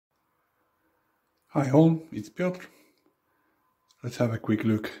Hi all, it's Piotr. Let's have a quick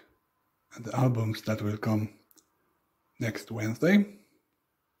look at the albums that will come next Wednesday.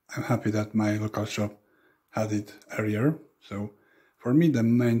 I'm happy that my local shop had it earlier, so for me the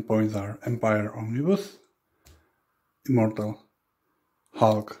main points are Empyre Omnibus, Immortal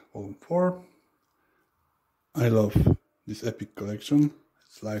Hulk Volume 4. I love this epic collection,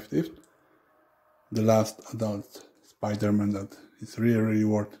 it's life-lived. The last adult Spider-Man that is really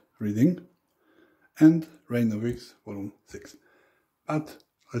worth reading. And Reign of X Volume 6. But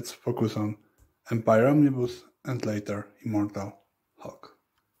let's focus on Empyre Omnibus and later Immortal Hulk.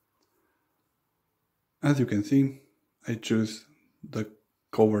 As you can see, I choose the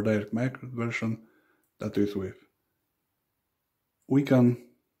cover direct market version that is with Wiccan.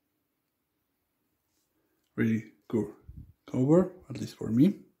 Really good cover, at least for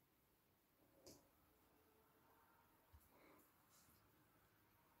me.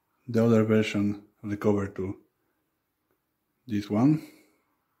 The other version of the cover to this one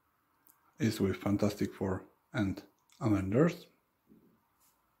is with Fantastic Four and Avengers.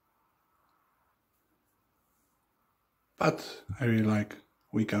 But I really like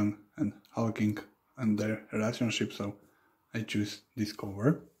Wiccan and Hulkling and their relationship, so I choose this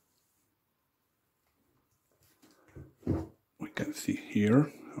cover. We can see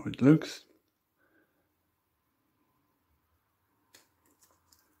here how it looks.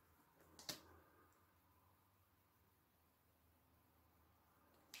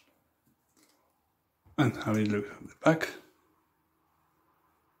 And how it looks on the back.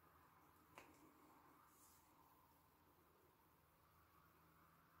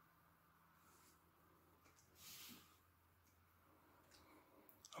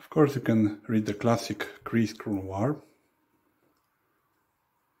 Of course you can read the classic Chris War.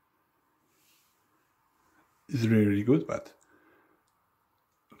 It's really good, but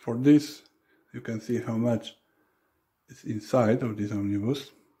for this you can see how much is inside of this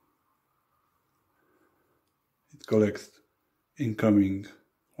omnibus. It collects incoming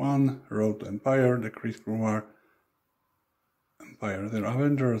 1, Road to Empyre, the Chris War, Empyre 0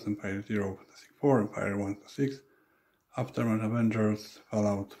 Avengers, Empyre 0 Fantastic 4, Empyre 1 to 6, Aftermath Avengers,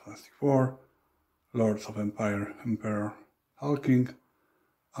 Fallout Fantastic 4, Lords of Empyre, Emperor Hulkling,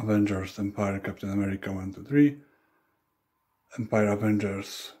 Avengers Empyre Captain America 1 to 3, Empyre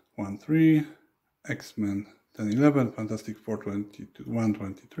Avengers 1 3, X-Men 10 11, Fantastic Four 20 to 1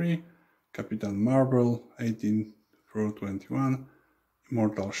 23, Captain Marvel 18 through 21,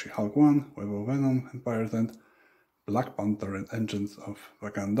 Immortal She-Hulk 1, Web of Venom, Empyre and Black Panther and Agents of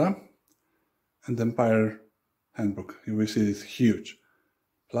Wakanda, and Empyre Handbook. You will see it's huge.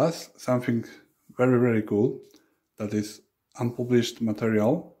 Plus something very cool that is unpublished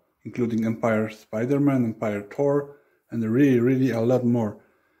material, including Empyre Spider-Man, Empyre Thor, and really a lot more.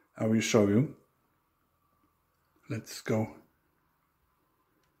 I will show you. Let's go.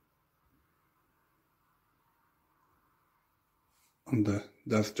 On the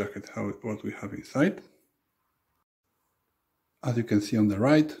dust jacket, what we have inside. As you can see on the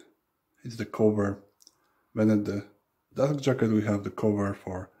right, it's the cover. Then at the dust jacket we have the cover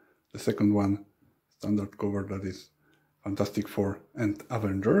for the second one, standard cover, that is Fantastic Four and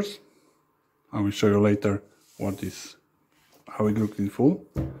Avengers. I will show you later how it looks in full.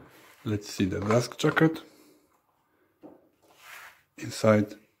 Let's see the dust jacket.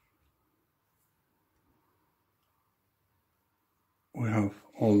 Inside we have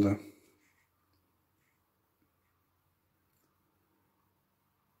all the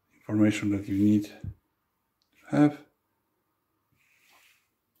information that you need to have.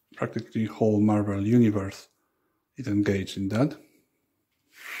 Practically whole Marvel universe is engaged in that.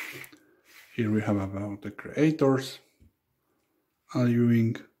 Here we have about the creators: Al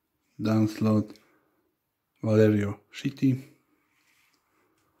Ewing, Dan Slott, Valerio Schiti.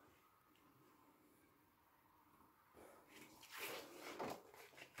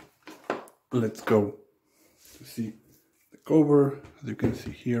 Let's go to see the cover. As you can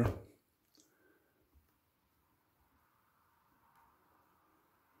see here,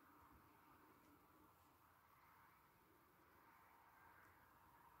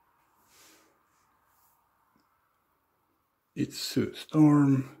 it's Sue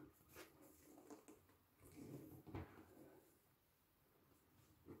Storm,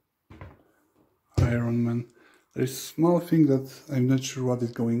 Iron Man. There is a small thing that I'm not sure what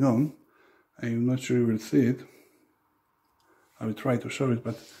is going on. I'm not sure you will see it. I will try to show it,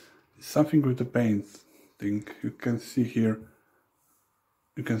 but it's something with the paint thing. You can see here.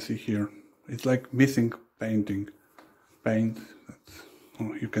 It's like missing paint.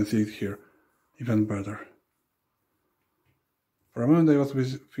 Oh, you can see it here even better. For a moment I was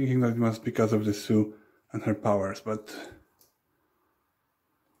thinking that it was because of the Sue and her powers, but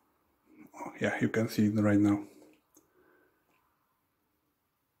oh, yeah, you can see it right now.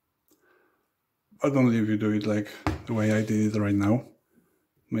 But only if you do it like the way I did it right now.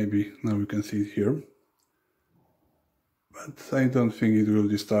 Maybe now you can see it here. But I don't think it will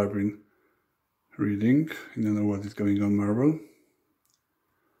disturb in reading. I don't know what is going on Marvel.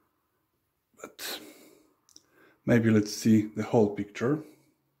 But maybe let's see the whole picture.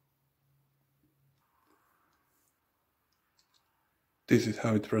 This is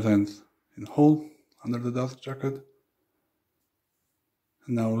how it presents in whole under the dust jacket.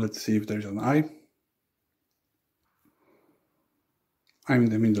 And now let's see if there's an eye. I'm in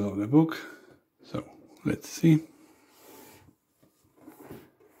the middle of the book, so let's see.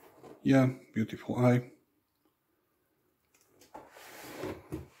 Yeah, beautiful eye.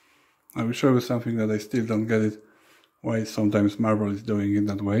 I will show you something that I still don't get it, why sometimes Marvel is doing it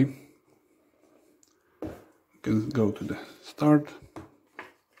that way. You can go to the start.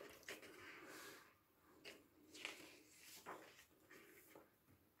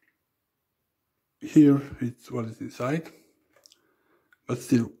 Here it's what is inside. But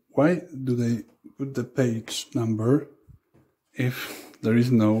still, why do they put the page number if there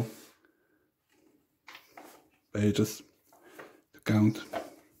is no pages to count?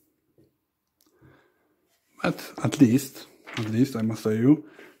 But at least I must tell you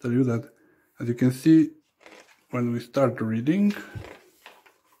that, as you can see, when we start reading,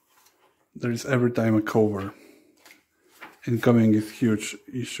 there is every time a cover. Incoming is huge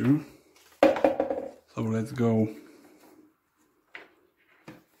issue. So let's go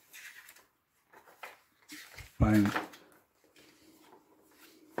find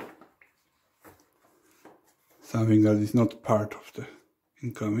something that is not part of the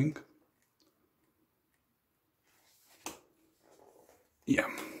incoming. Yeah,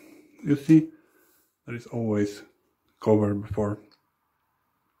 you see, there is always cover before.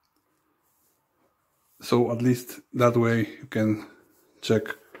 So at least that way you can check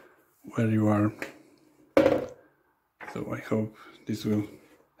where you are. So I hope this will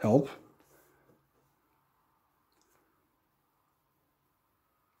help.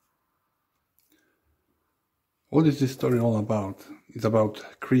 What is this story all about? It's about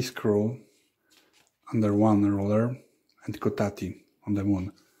Chris Krull under one roller and Kotati on the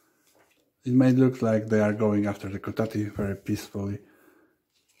moon. It may look like they are going after the Kotati very peacefully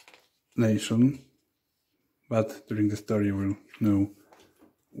nation, but during the story we'll know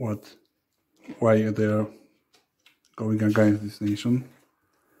why they are going against this nation.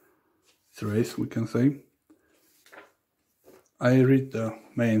 It's a race, we can say. I read the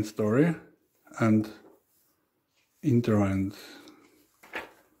main story and intro and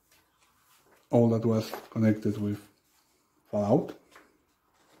all that was connected with Fallout.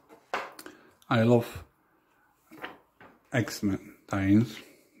 I love X-Men tie-ins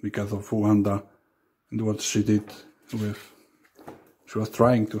because of Wanda and what she did with... She was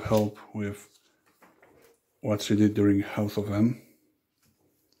trying to help with what she did during House of M.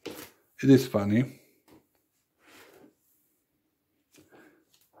 It is funny.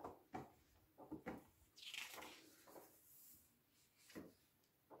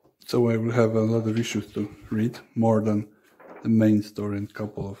 So I will have a lot of issues to read, more than the main story and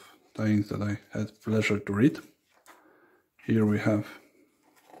couple of tie-ins that I had pleasure to read. Here we have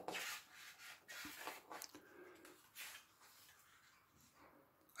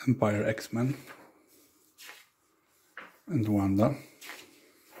Empyre X-Men and Wanda.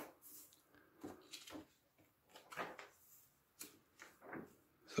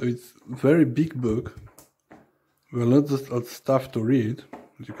 So it's a very big book with a lot of stuff to read,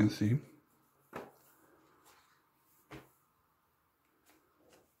 as you can see.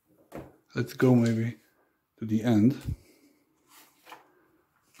 Let's go maybe to the end.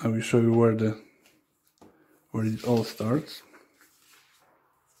 I will show you where it all starts.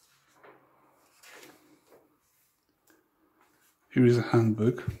 Here is a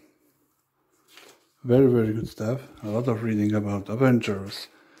handbook. Very, very good stuff. A lot of reading about Avengers,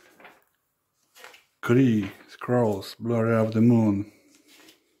 Kree, Skrulls, Blur of the Moon.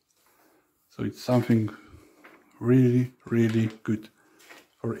 So it's something really, really good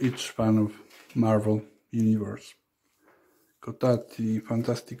for each fan of Marvel Universe. Kotati,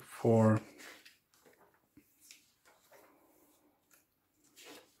 Fantastic Four,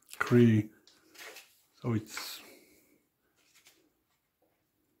 Kree. So it's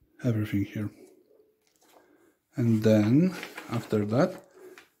everything here. And then after that,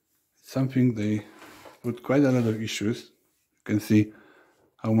 something they put quite a lot of issues. You can see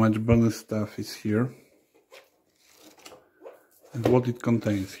how much bonus stuff is here. and what it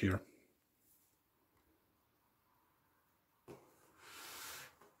contains here.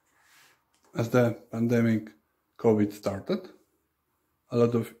 As the pandemic COVID started, a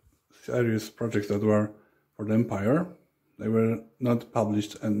lot of serious projects that were for the Empyre, they were not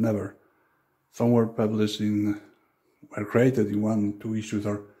published and never. Some were published were created in 1 or 2 issues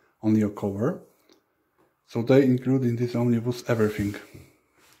or only a cover. So they include in this omnibus everything.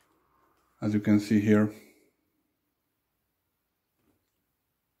 As you can see here,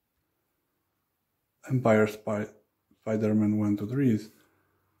 Empyre Spider-Man 1 to 3 is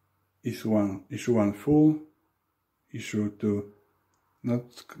issue 1 full, issue 2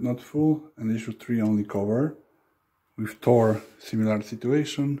 not full, and issue 3 only cover. With Thor, similar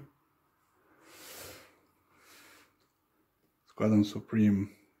situation. Squadron Supreme,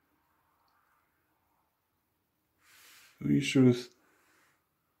 2 issues.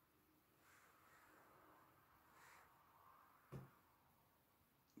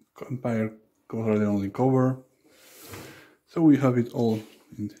 Empyre cover the only cover. So we have it all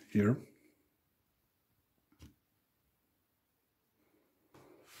in here.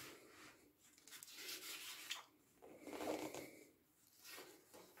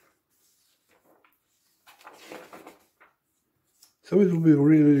 So it will be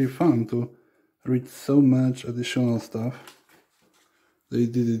really fun to read so much additional stuff. They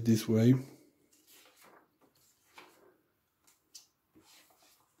did it this way.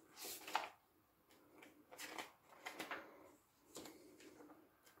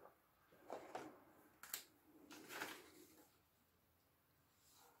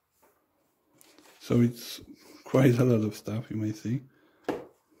 So it's quite a lot of stuff, you may see.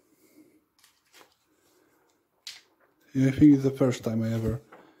 Yeah, I think it's the first time I ever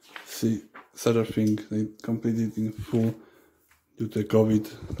see such a thing. They completed in full due to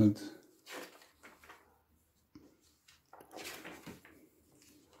COVID. And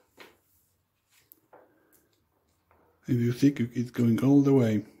if you see, it's going all the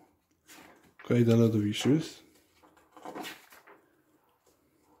way. Quite a lot of issues.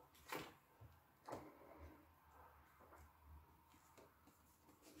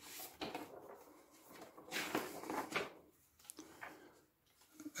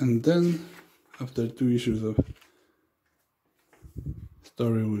 And then, after 2 issues of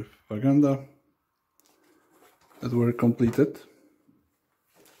story with Wakanda that were completed,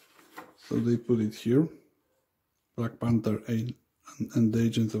 so they put it here, Black Panther and the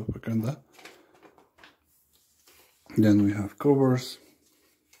Agents of Wakanda. Then we have covers.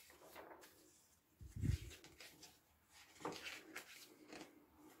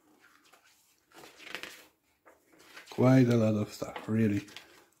 Quite a lot of stuff, really.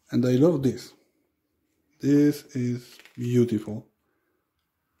 And I love this. This is beautiful.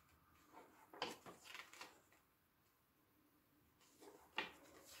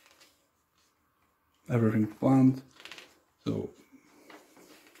 Everything planned. So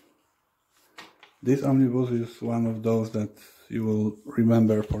this omnibus is one of those that you will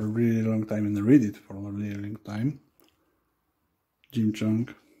remember for a really long time and read it for a really long time.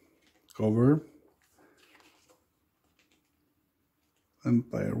 Cheung cover.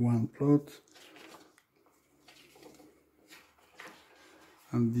 Empyre 1 plot.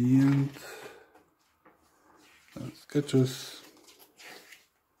 At the end, sketches.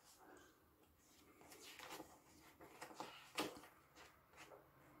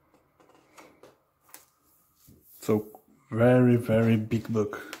 So very big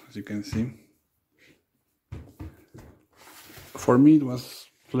book, as you can see. For me it was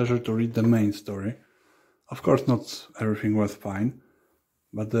a pleasure to read the main story. Of course not everything was fine,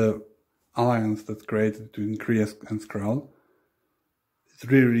 but the alliance that created between Kree and Skrull is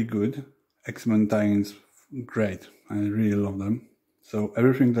really good. X-Men tie-ins, great. I really love them. So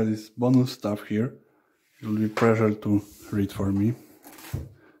everything that is bonus stuff here, it will be a pleasure to read for me.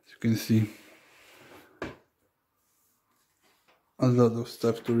 As you can see, a lot of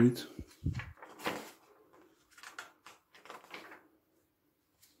stuff to read.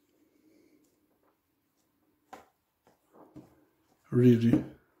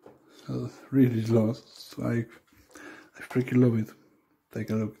 Really lost. I freaking love it. Take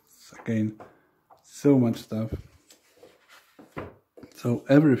a look again. So much stuff. So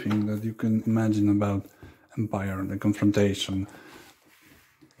everything that you can imagine about Empyre, the confrontation,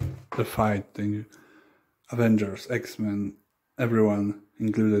 the fight, the Avengers, X-Men, everyone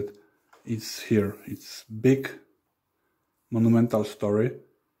included is here. It's big, monumental story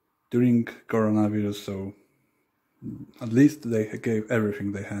during coronavirus, so at least they gave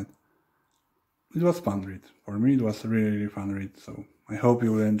everything they had. It was fun read. For me it was a really fun read, so I hope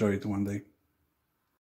you will enjoy it one day.